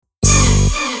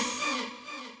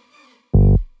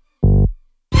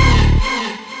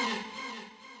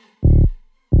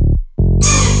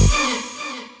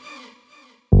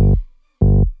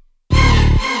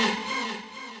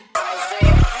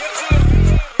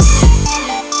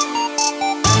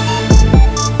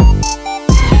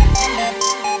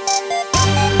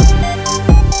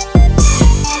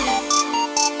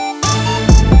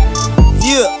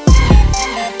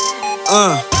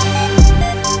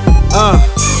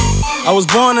I was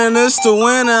born in this to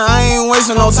win, and I ain't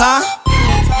wasting no time.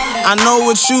 I know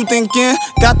what you thinking,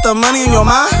 got the money in your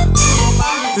mind.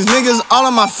 These niggas all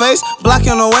in my face,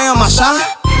 blocking the way on my shine.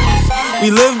 We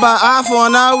live by eye for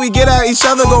an eye, we get at each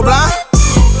other, go blind.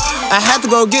 I had to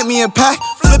go get me a pack,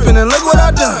 flipping, and look what I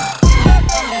done.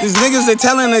 These niggas, they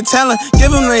tellin',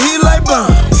 give them the heat like bun.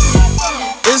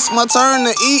 It's my turn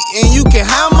to eat, and you can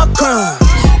have my crumbs.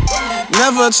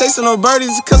 Never chasing no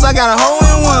birdies, cause I got a hole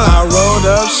in one. I rolled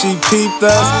up, she peeped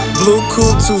us. Blue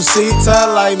coupe,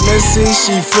 two-seater, like Missy,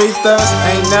 she freaked us.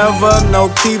 Ain't never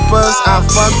no keepers, I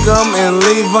fuck them and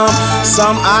leave them.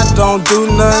 Some I don't do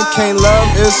none, can't love,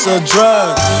 it's a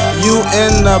drug. You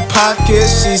in the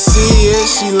pocket, she see it,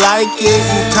 she like it.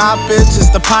 You cop it,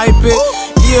 just to pipe it.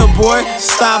 Yeah boy,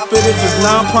 stop it, if it's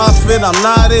non-profit, I'm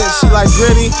not it. She like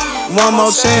Gritty, one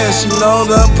more chance. She know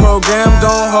the program,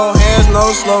 don't hold hands,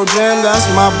 no slow jam. That's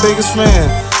my biggest fan,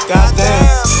 goddamn.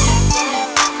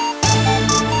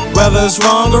 Whether it's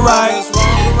wrong or right,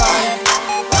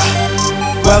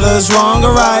 whether it's wrong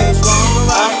or right,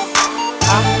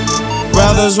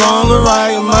 whether it's wrong or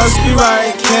right, it must be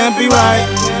right, can't be right,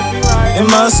 it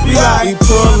must be right. We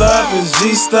pull up, it's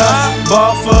G-stuff,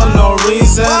 ball for no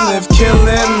reason. If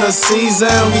killing the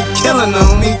season, we killing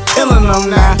them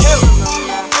now.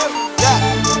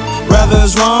 Whether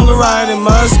it's wrong or right, it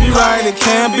must be right, it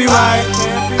can't be right.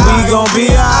 We gon'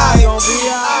 be alright.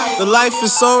 The life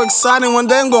is so exciting, one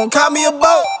day I'm gon' cop me a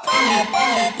boat.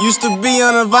 Used to be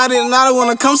uninvited, now I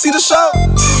wanna come see the show.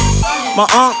 My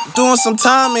aunt doing some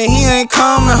time and he ain't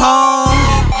coming home.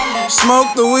 Smoke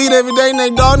the weed every day and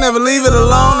they dog never leave it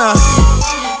alone. Now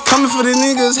coming for these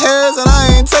niggas' heads and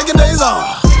I ain't taking days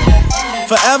off.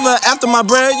 Forever after my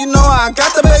bread, you know I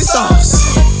got the base sauce.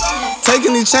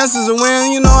 Taking these chances to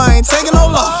win, you know I ain't taking no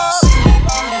loss.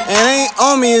 And ain't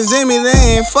on me, it's in me,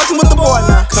 they ain't fucking with the boy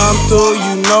now. Come through,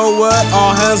 you know what,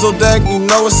 all hands on deck, you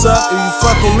know what's up. If you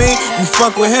fuck with me, you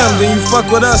fuck with him, then you fuck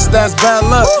with us, that's bad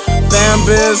luck. Fan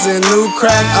biz and new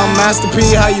crack, I'm Master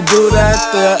P, how you do that?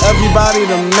 Everybody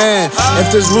the man.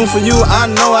 If there's room for you, I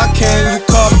know I can. You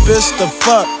call bitch the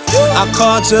fuck, I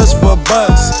call just for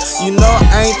bucks. You know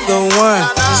I ain't the one,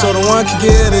 so the one can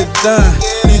get it done.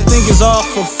 You think it's all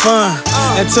for fun,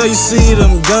 until you see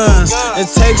them guns.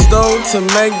 It takes dough to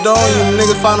make dough, you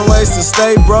niggas find ways to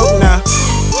stay broke now.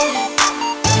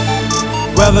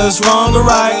 Whether it's wrong or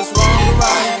right,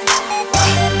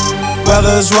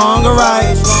 whether it's wrong or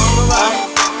right,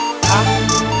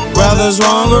 whether it's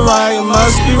wrong or right, it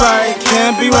must be right,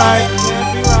 can't be right,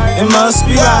 it must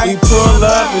be right. We pull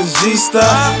up, it's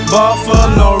G-stuff, ball for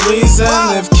no reason.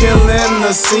 If killing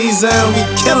the season, we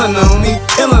killing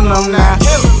them now.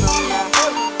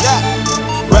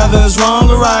 Whether it's wrong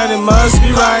or right, it must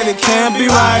be right, it can't be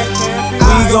right.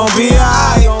 We gon' be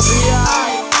alright.